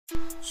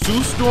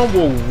Sue Storm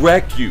will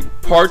wreck you.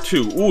 Part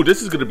 2. Ooh,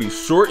 this is gonna be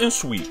short and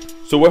sweet.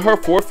 So with her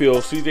force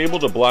field, she's able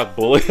to block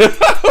bullets.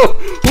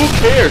 Who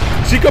cares?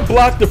 She could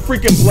block the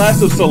freaking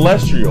blast of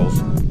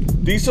Celestials.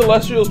 These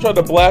Celestials tried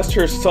to blast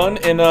her son,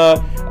 and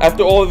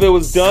after all of it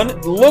was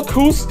done, look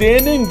who's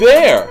standing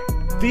there.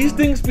 These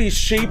things be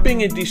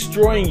shaping and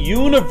destroying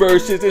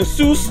universes, and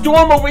Sue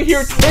Storm over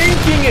here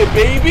tanking it,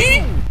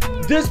 baby!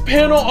 This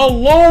panel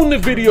alone the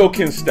video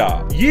can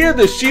stop. Yeah,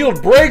 the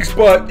shield breaks,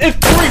 but it's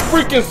 3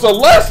 freaking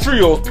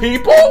Celestials,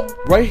 people!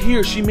 Right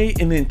here, she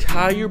made an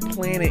entire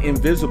planet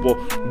invisible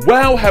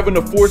while having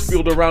a force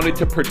field around it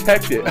to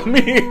protect it. I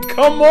mean,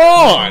 come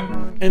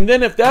on! And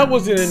then if that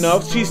wasn't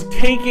enough, she's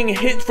taking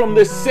hits from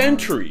the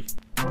Sentry.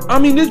 I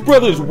mean, this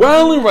brother's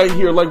wilding right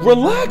here. Like,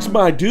 relax,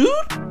 my dude.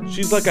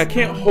 She's like, I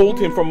can't hold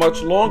him for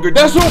much longer.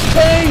 That's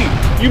okay!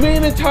 You made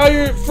an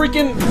entire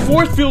freaking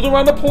force field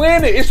around the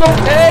planet. It's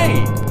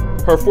okay!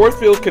 Her force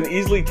fields can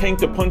easily tank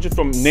the punches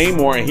from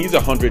Namor, and he's a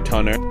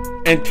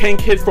 100-tonner, and tank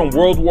hits from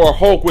World War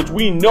Hulk, which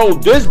we know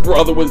this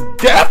brother was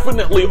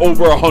definitely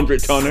over a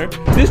 100-tonner.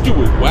 This dude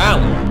was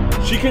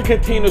wilding. She can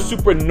contain a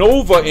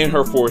supernova in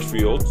her force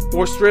fields,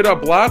 or straight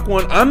up block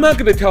one. I'm not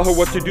gonna tell her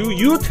what to do.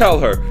 You tell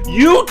her.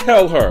 You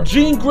tell her.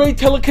 Jean Grey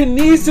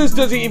telekinesis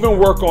doesn't even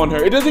work on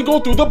her. It doesn't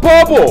go through the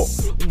bubble.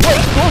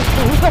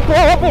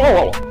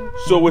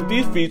 So with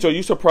these feats, are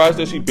you surprised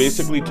that she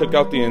basically took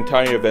out the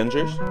entire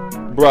Avengers?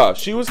 Bruh,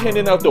 she was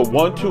handing out the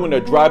 1-2 and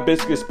a dry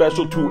biscuit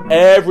special to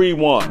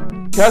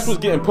everyone. Cass was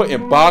getting put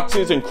in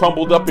boxes and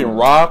crumbled up in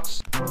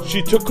rocks.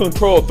 She took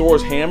control of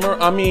Thor's hammer.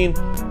 I mean,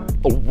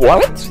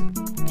 what?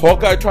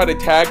 Hawkeye tried to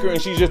tag her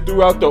and she just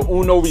threw out the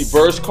Uno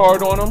reverse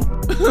card on him.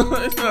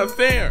 It's not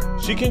fair.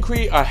 She can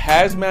create a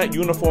hazmat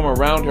uniform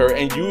around her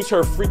and use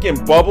her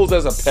freaking bubbles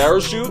as a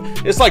parachute.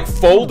 It's like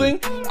folding.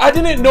 I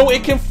didn't know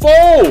it can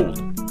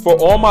fold. For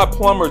all my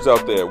plumbers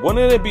out there,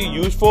 wouldn't it be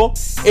useful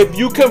if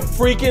you can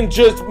freaking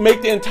just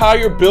make the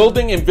entire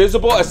building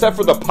invisible except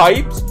for the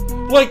pipes?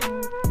 Like,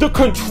 the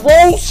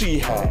control she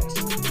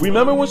has.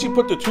 Remember when she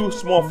put the 2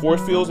 small force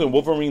fields in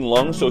Wolverine's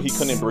lungs so he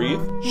couldn't breathe?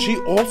 She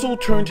also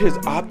turned his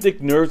optic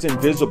nerves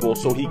invisible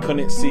so he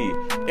couldn't see.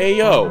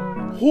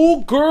 Ayo,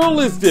 who girl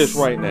is this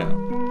right now?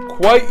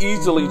 Quite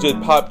easily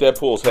just pop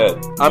Deadpool's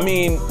head. I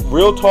mean,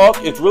 real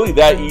talk, it's really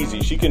that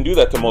easy. She can do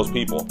that to most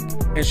people.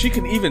 And she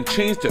can even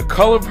change the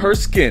color of her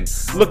skin,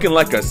 looking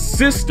like a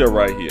sister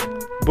right here.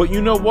 But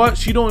you know what?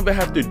 She don't even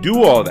have to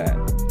do all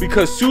that,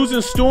 because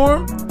Susan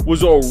Storm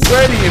was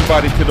already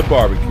invited to the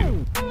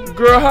barbecue.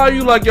 Girl, how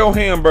you like your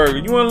hamburger?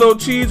 You want a little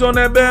cheese on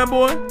that bad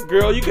boy?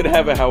 Girl, you can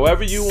have it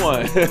however you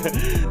want.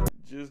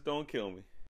 Just don't kill me.